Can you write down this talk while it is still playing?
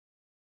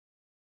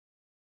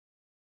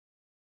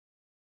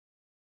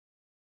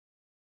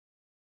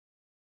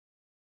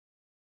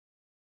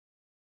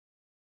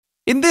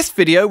In this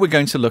video, we're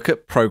going to look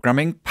at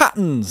programming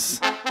patterns.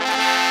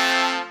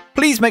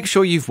 Please make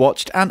sure you've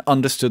watched and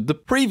understood the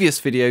previous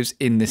videos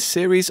in this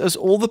series, as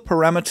all the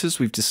parameters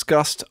we've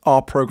discussed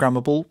are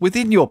programmable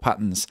within your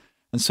patterns.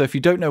 And so if you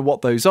don't know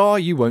what those are,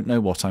 you won't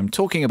know what I'm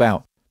talking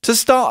about. To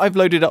start, I've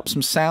loaded up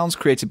some sounds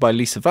created by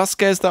Lisa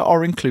Vasquez that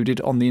are included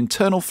on the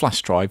internal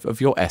flash drive of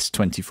your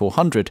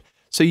S2400,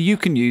 so you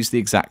can use the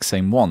exact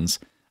same ones.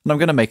 And I'm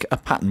going to make a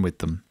pattern with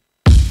them.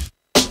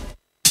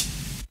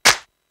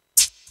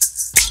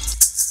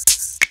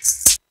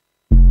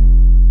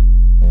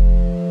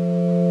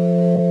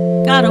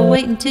 Gotta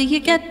wait until you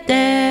get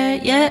there,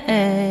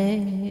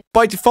 yeah.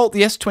 By default,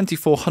 the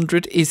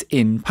S2400 is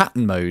in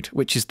pattern mode,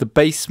 which is the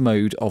base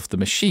mode of the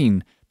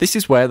machine. This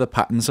is where the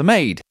patterns are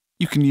made.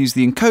 You can use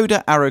the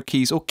encoder, arrow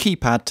keys, or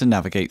keypad to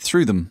navigate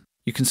through them.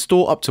 You can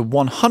store up to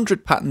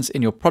 100 patterns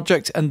in your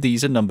project, and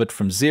these are numbered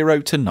from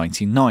 0 to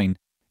 99.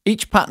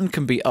 Each pattern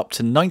can be up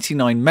to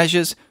 99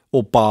 measures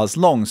or bars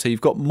long, so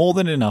you've got more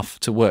than enough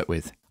to work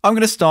with. I'm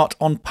going to start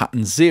on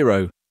pattern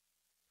 0.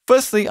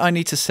 Firstly, I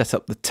need to set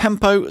up the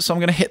tempo, so I'm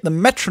going to hit the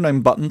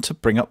metronome button to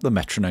bring up the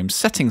metronome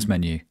settings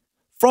menu.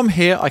 From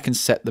here, I can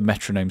set the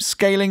metronome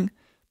scaling,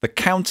 the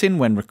count-in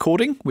when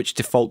recording, which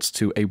defaults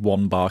to a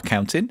 1-bar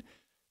count-in,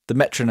 the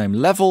metronome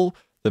level,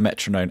 the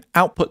metronome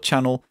output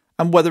channel,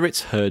 and whether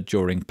it's heard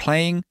during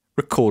playing,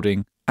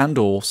 recording,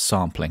 and/or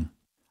sampling.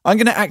 I'm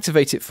going to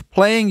activate it for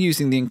playing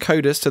using the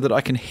encoder so that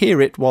I can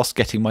hear it whilst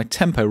getting my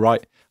tempo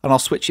right, and I'll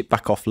switch it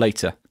back off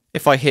later.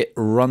 If I hit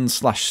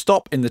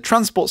run/stop in the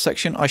transport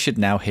section, I should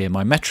now hear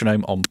my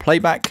metronome on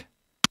playback,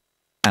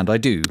 and I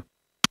do.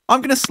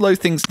 I'm going to slow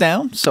things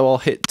down, so I'll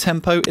hit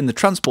tempo in the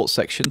transport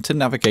section to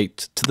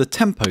navigate to the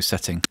tempo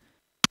setting.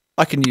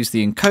 I can use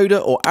the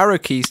encoder or arrow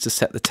keys to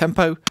set the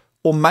tempo,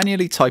 or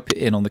manually type it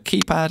in on the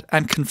keypad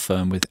and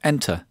confirm with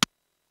enter.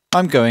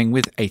 I'm going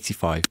with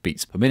 85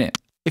 beats per minute.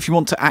 If you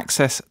want to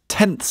access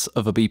tenths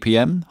of a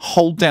BPM,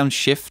 hold down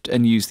Shift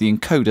and use the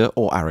encoder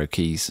or arrow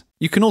keys.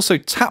 You can also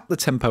tap the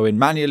tempo in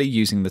manually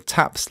using the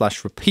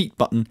tap/repeat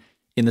button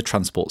in the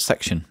transport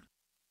section.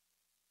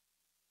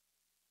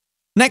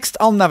 Next,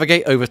 I'll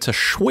navigate over to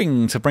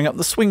Swing to bring up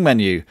the swing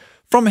menu.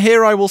 From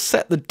here, I will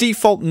set the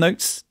default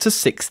notes to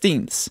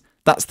 16ths.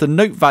 That's the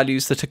note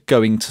values that are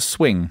going to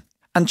swing.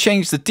 And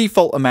change the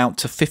default amount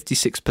to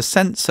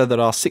 56% so that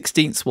our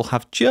 16ths will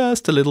have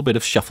just a little bit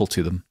of shuffle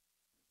to them.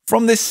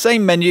 From this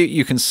same menu,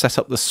 you can set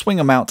up the swing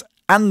amount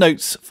and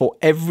notes for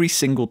every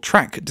single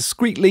track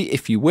discreetly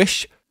if you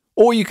wish,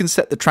 or you can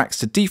set the tracks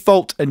to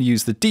default and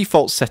use the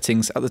default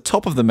settings at the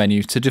top of the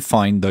menu to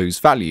define those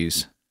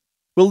values.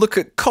 We'll look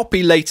at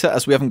copy later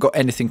as we haven't got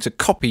anything to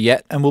copy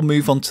yet, and we'll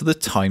move on to the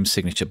time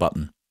signature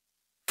button.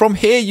 From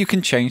here, you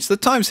can change the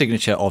time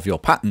signature of your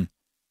pattern.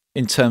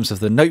 In terms of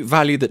the note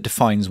value that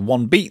defines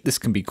one beat, this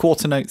can be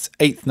quarter notes,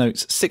 eighth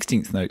notes,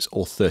 16th notes,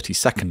 or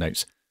 32nd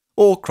notes,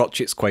 or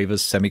crotchets,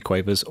 quavers,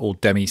 semiquavers, or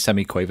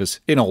demi-semiquavers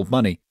in old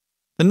money.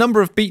 The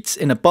number of beats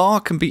in a bar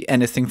can be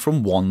anything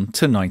from 1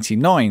 to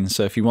 99,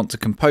 so if you want to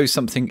compose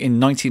something in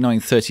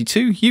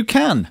 9932, you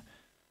can.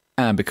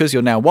 And because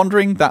you're now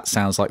wondering, that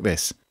sounds like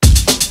this.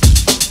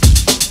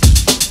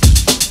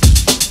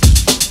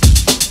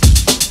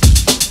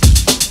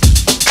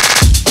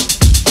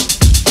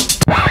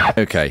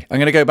 Okay, I'm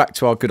going to go back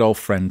to our good old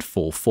friend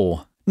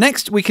 4/4.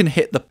 Next, we can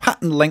hit the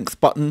pattern length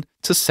button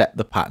to set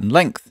the pattern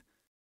length.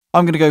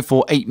 I'm going to go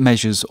for 8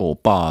 measures or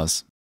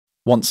bars.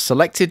 Once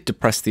selected,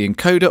 depress the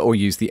encoder or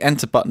use the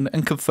enter button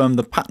and confirm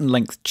the pattern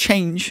length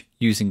change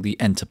using the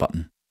enter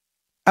button.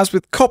 As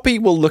with copy,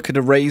 we'll look at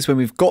arrays when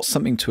we've got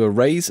something to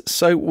erase,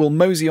 so we'll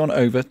mosey on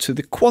over to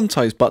the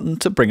Quantize button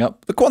to bring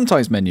up the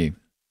Quantize menu.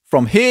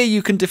 From here,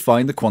 you can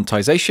define the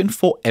quantization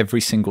for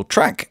every single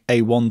track,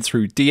 A1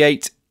 through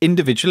D8,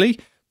 individually.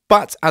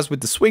 But as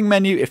with the swing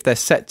menu, if they're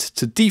set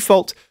to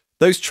default,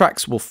 those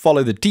tracks will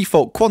follow the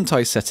default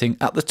quantize setting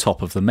at the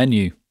top of the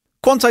menu.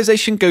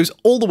 Quantization goes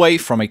all the way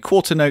from a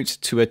quarter note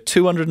to a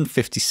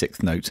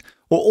 256th note,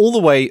 or all the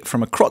way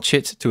from a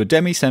crotchet to a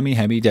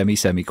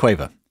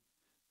demi-semi-hemi-demi-semi-quaver.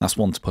 That's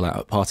one to pull out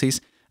at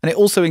parties. And it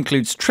also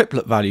includes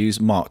triplet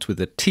values marked with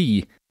a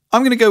T.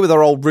 I'm going to go with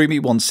our old roomy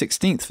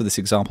 1/16th for this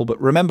example,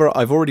 but remember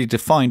I've already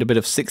defined a bit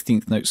of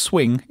 16th note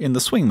swing in the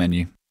swing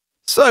menu.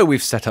 So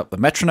we've set up the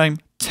metronome,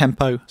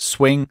 tempo,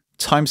 swing,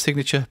 time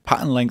signature,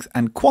 pattern length,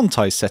 and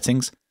quantize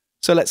settings,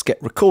 so let's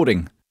get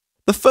recording.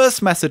 The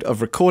first method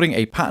of recording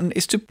a pattern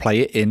is to play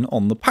it in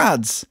on the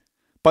pads.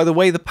 By the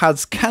way, the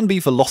pads can be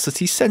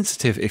velocity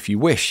sensitive if you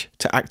wish.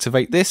 To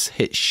activate this,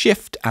 hit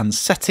Shift and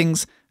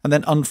Settings, and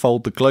then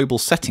unfold the Global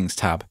Settings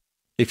tab.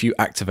 If you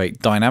activate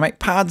dynamic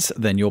pads,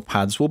 then your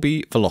pads will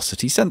be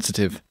velocity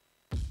sensitive.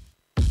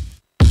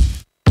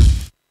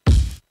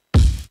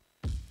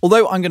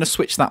 Although I'm going to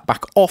switch that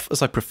back off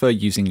as I prefer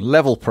using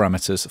level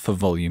parameters for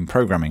volume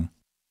programming.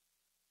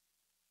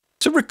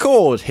 To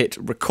record, hit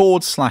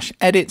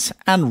record/edit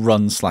and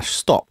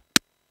run/stop.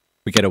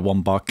 We get a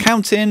 1-bar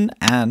count in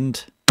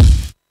and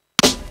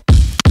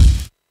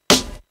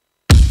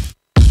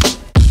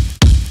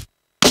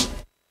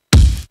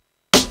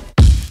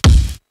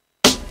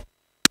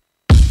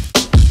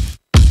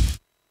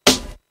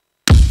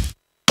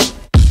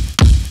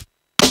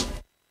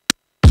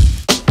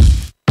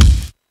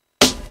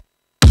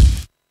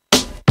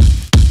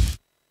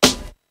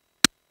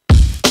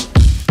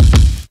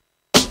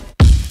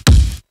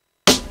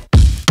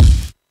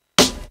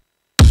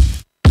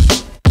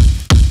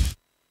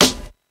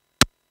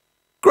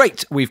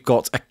Great, we've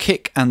got a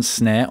kick and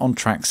snare on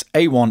tracks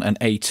A1 and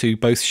A2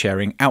 both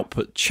sharing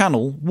output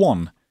channel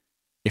 1.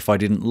 If I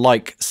didn't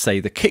like, say,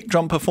 the kick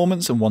drum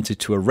performance and wanted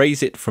to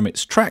erase it from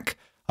its track,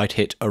 I'd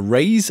hit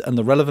erase and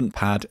the relevant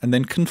pad and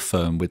then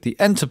confirm with the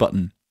enter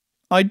button.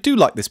 I do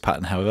like this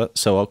pattern, however,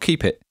 so I'll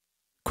keep it.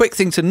 Quick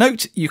thing to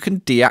note, you can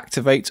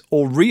deactivate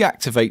or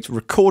reactivate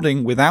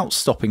recording without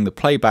stopping the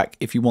playback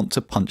if you want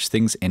to punch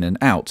things in and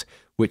out,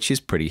 which is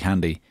pretty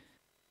handy.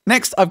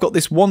 Next, I've got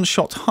this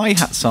one-shot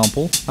hi-hat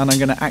sample, and I'm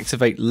going to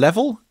activate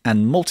level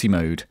and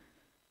multi-mode.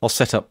 I'll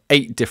set up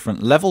 8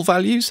 different level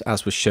values,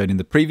 as was shown in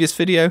the previous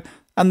video,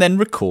 and then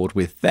record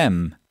with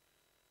them.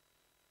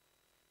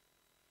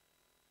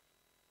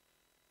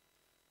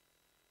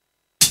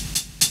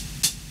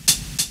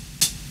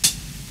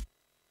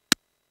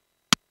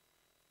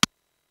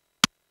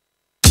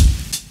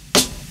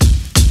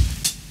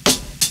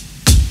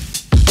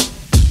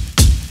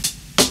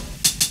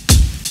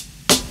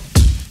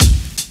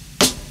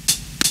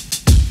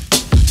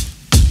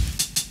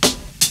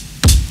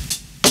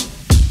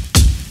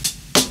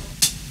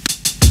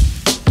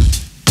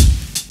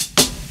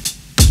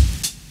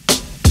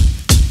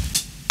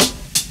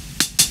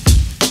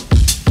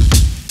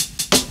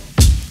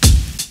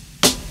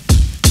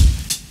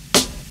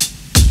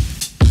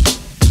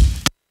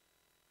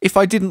 If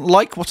I didn't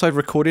like what I've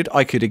recorded,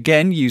 I could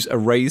again use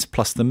erase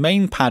plus the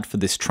main pad for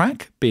this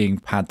track, being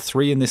pad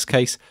 3 in this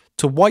case,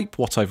 to wipe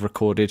what I've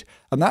recorded,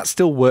 and that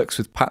still works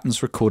with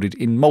patterns recorded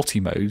in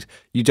multi-mode.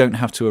 You don't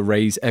have to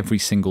erase every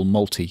single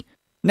multi.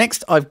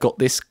 Next, I've got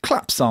this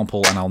clap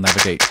sample, and I'll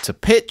navigate to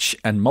pitch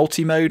and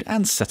multi-mode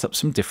and set up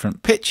some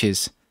different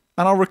pitches,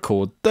 and I'll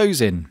record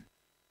those in.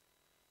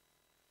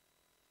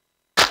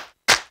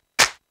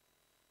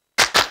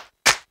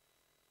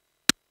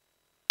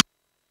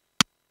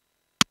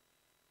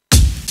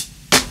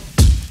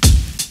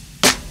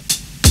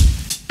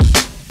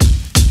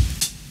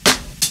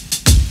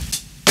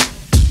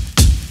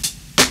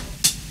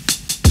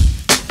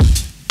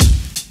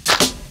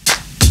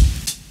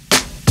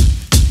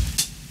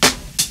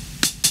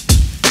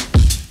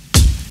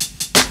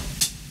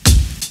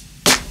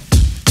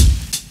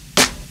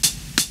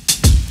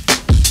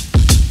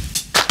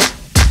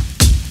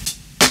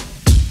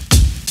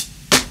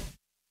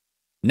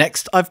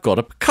 Next, I've got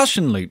a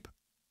percussion loop.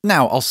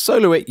 Now, I'll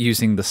solo it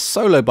using the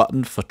solo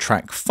button for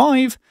track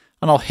 5,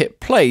 and I'll hit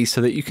play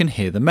so that you can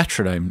hear the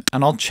metronome,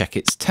 and I'll check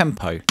its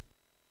tempo.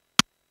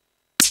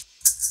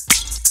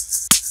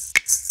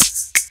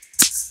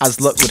 As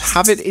luck would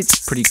have it,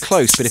 it's pretty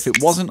close, but if it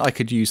wasn't, I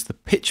could use the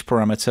pitch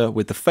parameter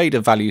with the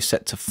fader value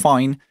set to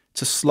fine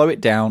to slow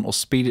it down or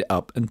speed it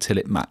up until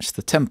it matched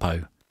the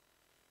tempo.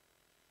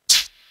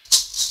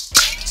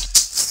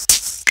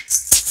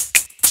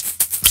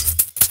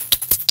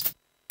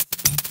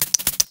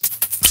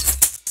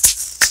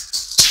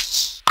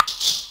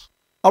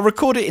 I'll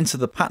record it into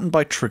the pattern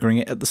by triggering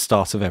it at the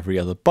start of every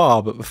other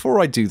bar, but before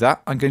I do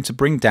that, I'm going to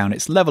bring down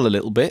its level a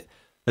little bit,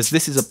 as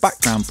this is a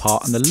background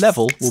part and the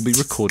level will be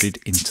recorded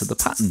into the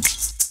pattern.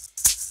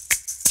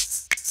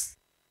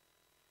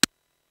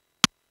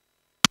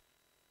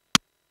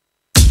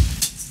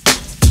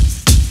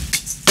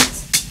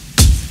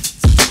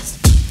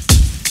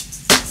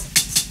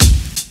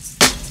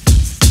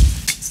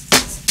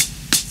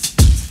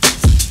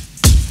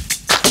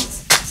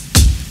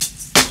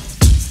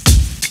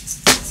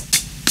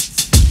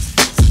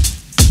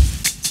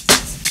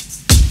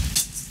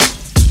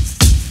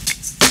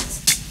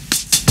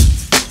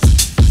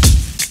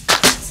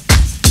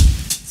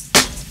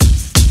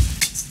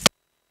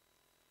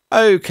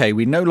 Okay,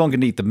 we no longer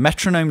need the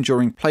metronome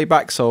during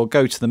playback, so I'll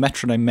go to the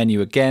metronome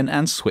menu again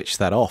and switch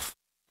that off.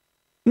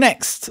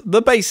 Next,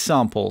 the bass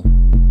sample.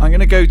 I'm going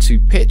to go to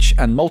pitch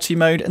and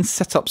multi-mode and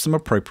set up some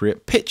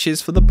appropriate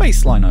pitches for the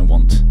bass line I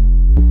want.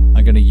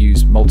 I'm going to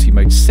use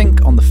multi-mode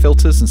sync on the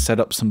filters and set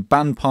up some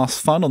bandpass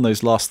fun on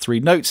those last 3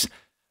 notes,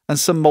 and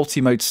some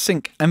multi-mode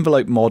sync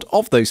envelope mod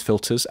of those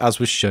filters as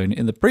was shown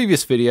in the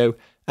previous video,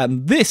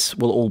 and this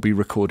will all be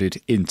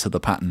recorded into the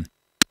pattern.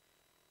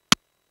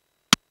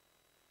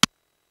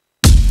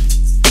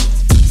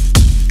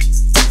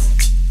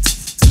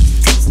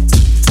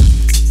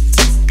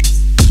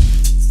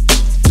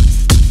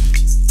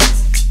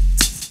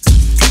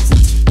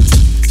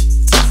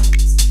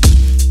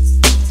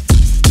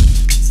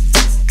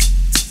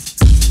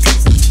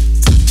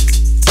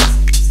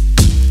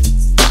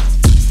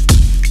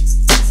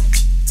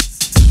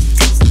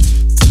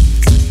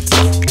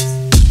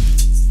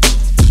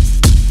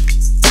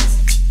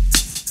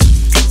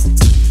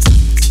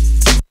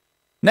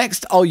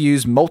 Next, I'll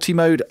use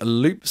multi-mode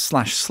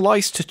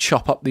loop/slice to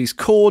chop up these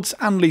chords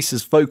and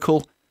Lisa's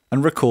vocal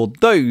and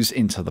record those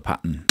into the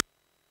pattern.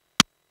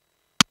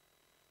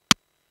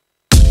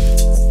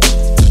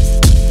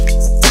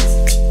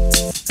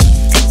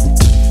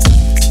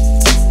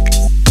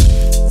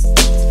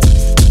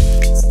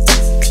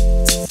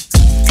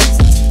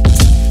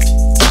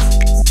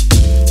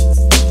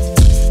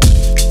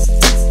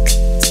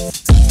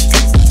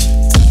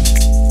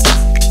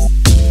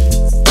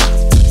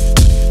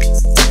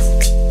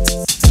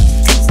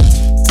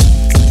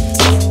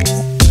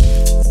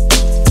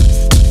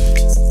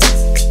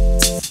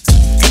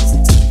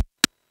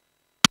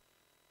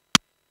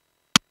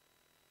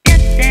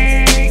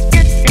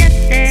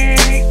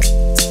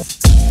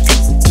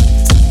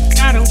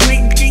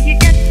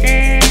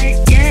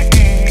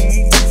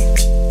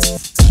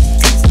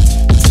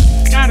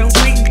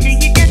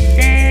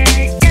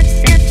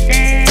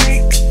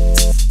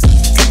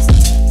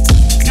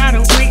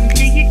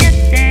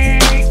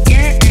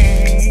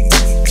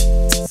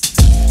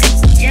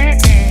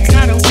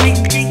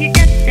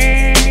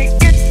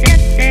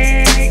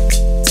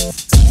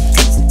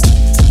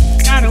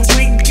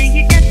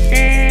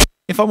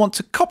 I want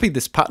to copy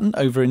this pattern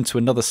over into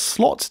another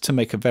slot to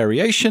make a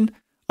variation,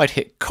 I'd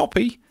hit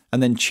copy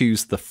and then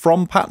choose the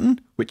from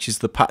pattern, which is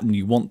the pattern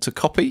you want to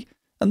copy,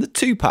 and the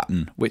to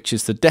pattern, which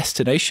is the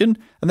destination,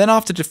 and then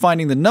after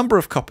defining the number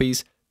of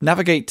copies,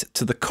 navigate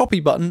to the copy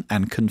button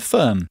and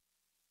confirm.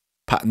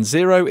 Pattern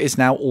 0 is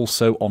now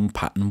also on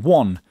pattern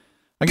 1.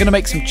 I'm going to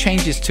make some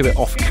changes to it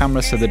off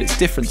camera so that it's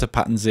different to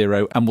pattern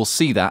 0, and we'll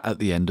see that at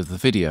the end of the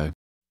video.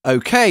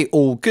 Okay,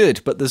 all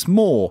good, but there's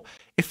more.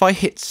 If I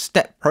hit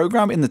step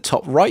program in the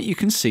top right, you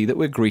can see that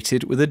we're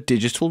greeted with a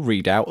digital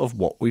readout of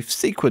what we've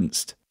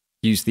sequenced.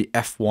 Use the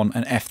F1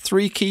 and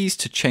F3 keys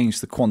to change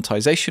the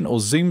quantization or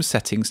zoom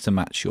settings to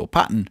match your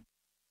pattern.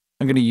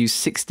 I'm going to use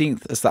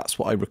 16th as that's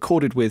what I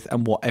recorded with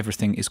and what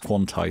everything is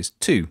quantized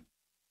to.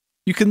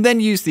 You can then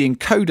use the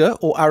encoder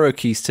or arrow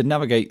keys to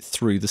navigate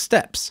through the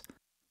steps.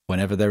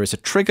 Whenever there is a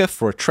trigger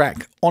for a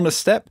track on a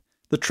step,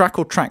 the track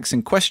or tracks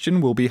in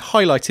question will be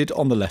highlighted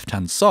on the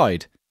left-hand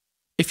side.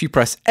 If you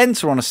press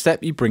enter on a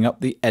step, you bring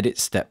up the Edit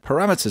Step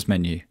Parameters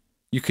menu.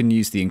 You can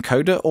use the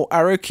encoder or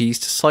arrow keys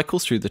to cycle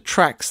through the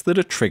tracks that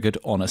are triggered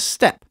on a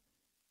step.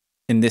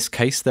 In this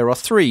case, there are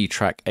 3,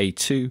 track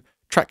A2,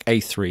 track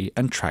A3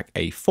 and track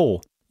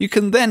A4. You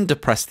can then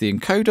depress the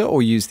encoder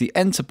or use the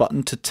enter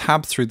button to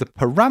tab through the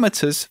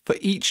parameters for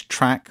each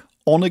track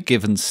on a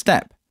given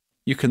step.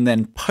 You can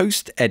then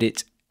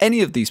post-edit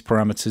any of these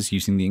parameters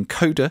using the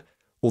encoder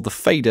or the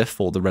fader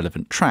for the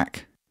relevant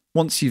track.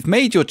 Once you've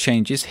made your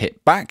changes,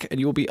 hit back and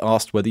you'll be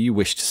asked whether you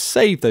wish to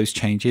save those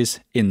changes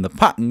in the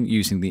pattern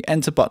using the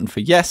enter button for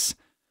yes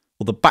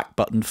or the back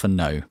button for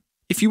no.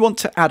 If you want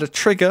to add a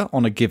trigger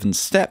on a given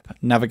step,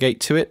 navigate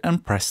to it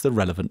and press the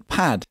relevant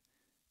pad.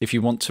 If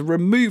you want to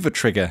remove a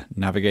trigger,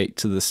 navigate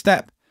to the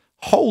step,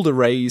 hold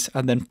erase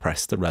and then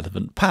press the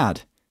relevant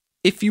pad.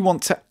 If you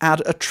want to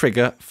add a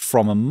trigger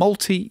from a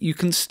multi, you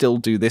can still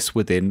do this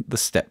within the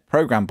step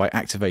program by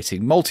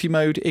activating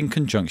multi-mode in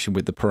conjunction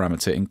with the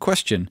parameter in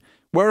question,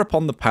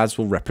 whereupon the pads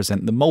will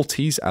represent the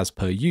multis as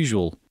per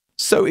usual.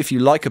 So if you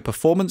like a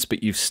performance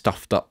but you've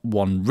stuffed up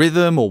one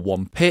rhythm or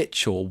one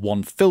pitch or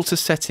one filter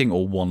setting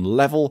or one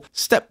level,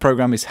 step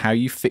program is how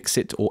you fix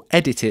it or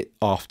edit it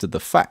after the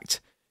fact.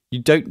 You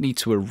don't need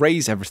to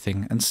erase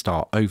everything and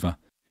start over.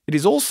 It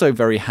is also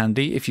very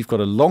handy if you've got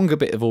a longer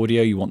bit of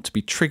audio you want to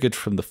be triggered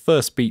from the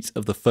first beat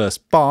of the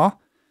first bar,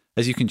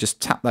 as you can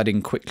just tap that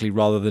in quickly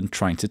rather than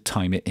trying to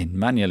time it in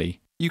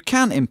manually. You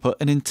can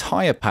input an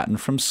entire pattern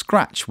from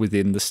scratch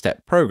within the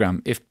step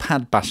program if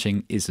pad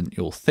bashing isn't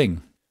your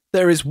thing.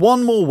 There is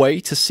one more way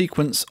to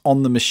sequence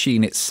on the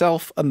machine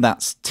itself, and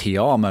that's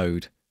TR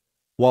mode.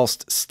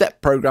 Whilst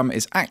step program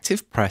is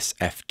active, press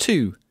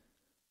F2.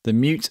 The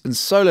mute and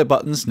solo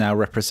buttons now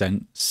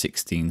represent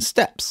 16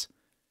 steps.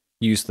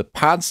 Use the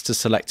pads to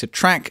select a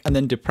track and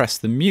then depress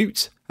the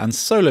mute and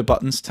solo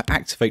buttons to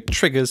activate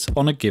triggers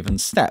on a given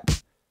step.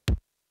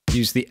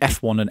 Use the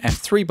F1 and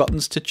F3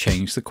 buttons to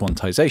change the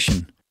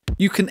quantization.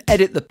 You can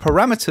edit the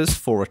parameters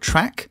for a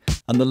track,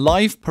 and the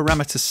live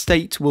parameter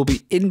state will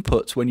be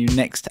input when you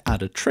next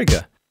add a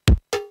trigger.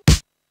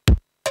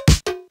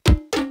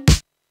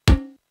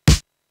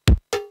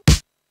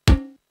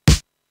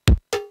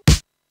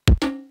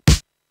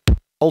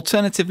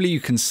 Alternatively, you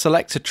can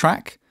select a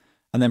track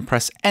and then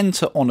press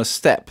enter on a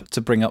step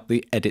to bring up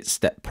the Edit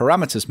Step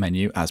Parameters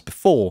menu as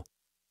before.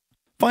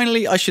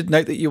 Finally, I should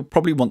note that you'll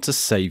probably want to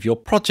save your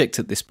project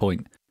at this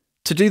point.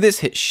 To do this,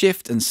 hit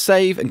Shift and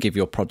Save and give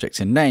your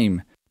project a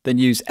name, then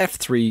use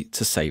F3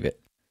 to save it.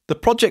 The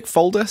project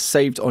folder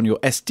saved on your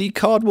SD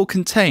card will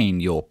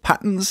contain your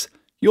patterns,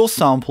 your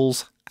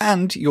samples,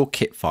 and your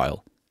kit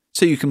file.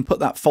 So you can put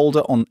that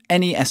folder on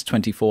any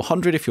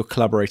S2400 if you're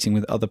collaborating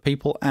with other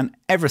people, and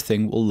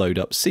everything will load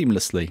up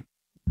seamlessly.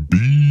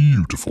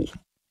 Beautiful.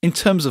 In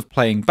terms of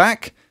playing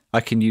back, I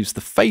can use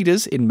the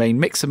faders in main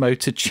mixer mode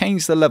to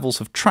change the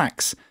levels of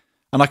tracks,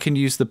 and I can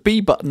use the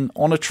B button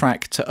on a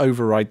track to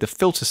override the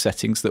filter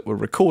settings that were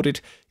recorded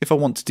if I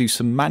want to do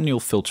some manual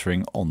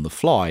filtering on the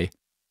fly.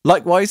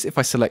 Likewise, if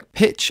I select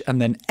pitch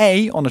and then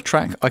A on a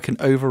track, I can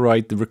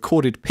override the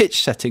recorded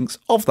pitch settings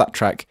of that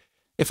track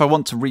if I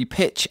want to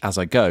re-pitch as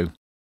I go.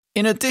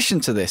 In addition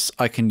to this,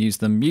 I can use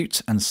the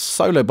mute and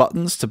solo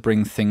buttons to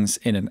bring things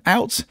in and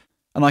out,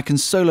 and I can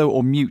solo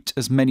or mute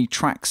as many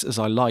tracks as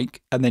I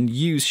like, and then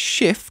use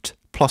Shift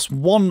plus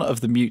one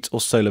of the mute or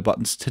solo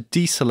buttons to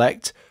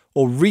deselect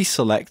or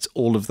reselect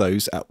all of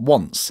those at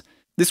once.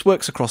 This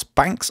works across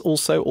banks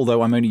also,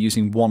 although I'm only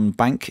using one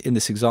bank in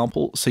this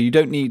example, so you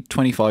don't need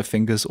 25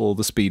 fingers or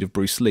the speed of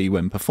Bruce Lee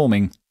when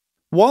performing.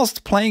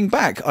 Whilst playing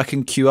back, I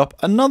can queue up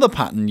another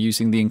pattern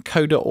using the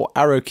encoder or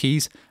arrow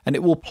keys, and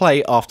it will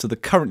play after the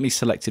currently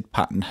selected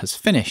pattern has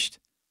finished.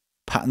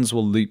 Patterns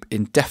will loop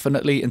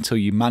indefinitely until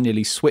you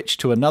manually switch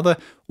to another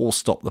or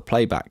stop the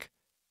playback.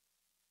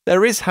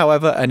 There is,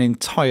 however, an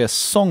entire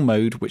song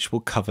mode which we'll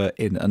cover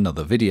in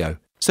another video.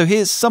 So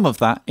here's some of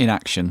that in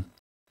action.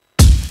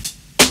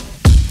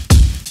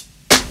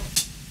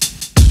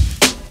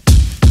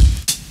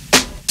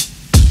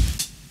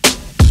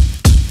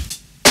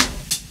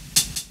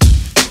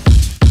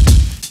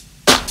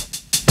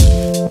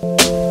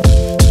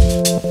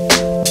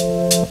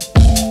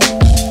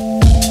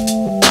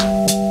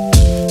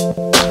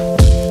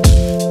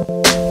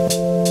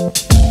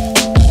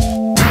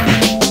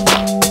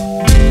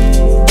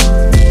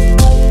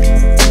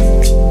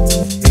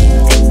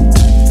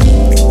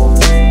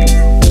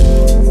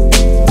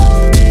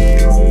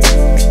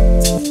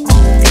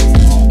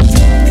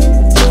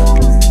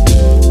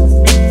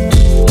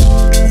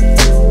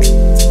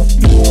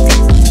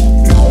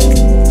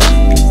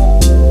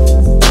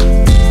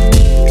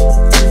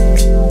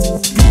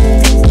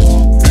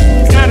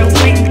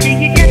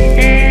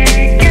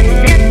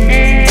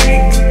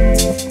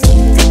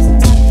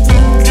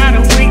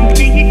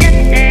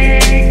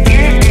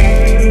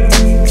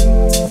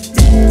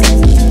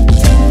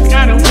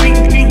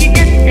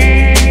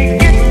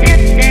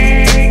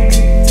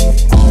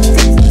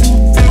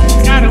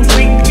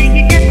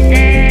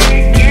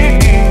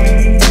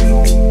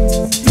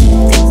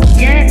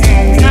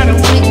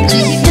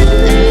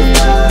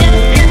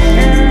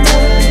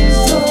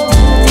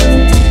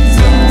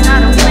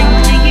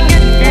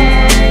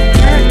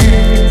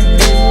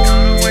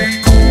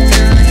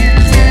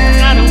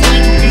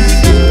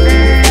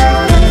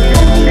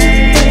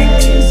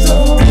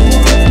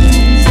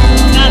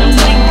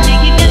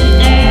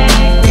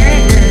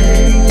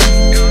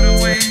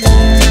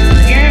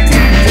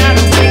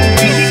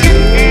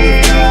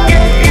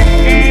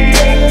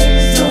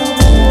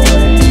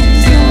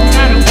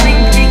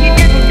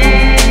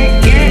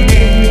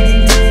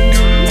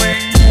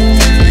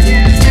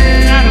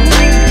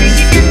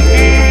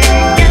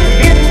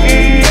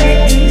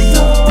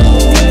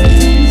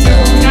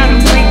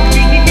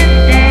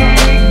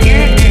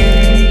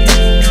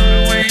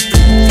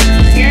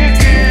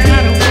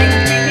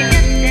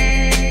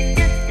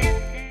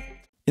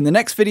 In the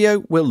next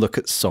video, we'll look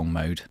at song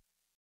mode.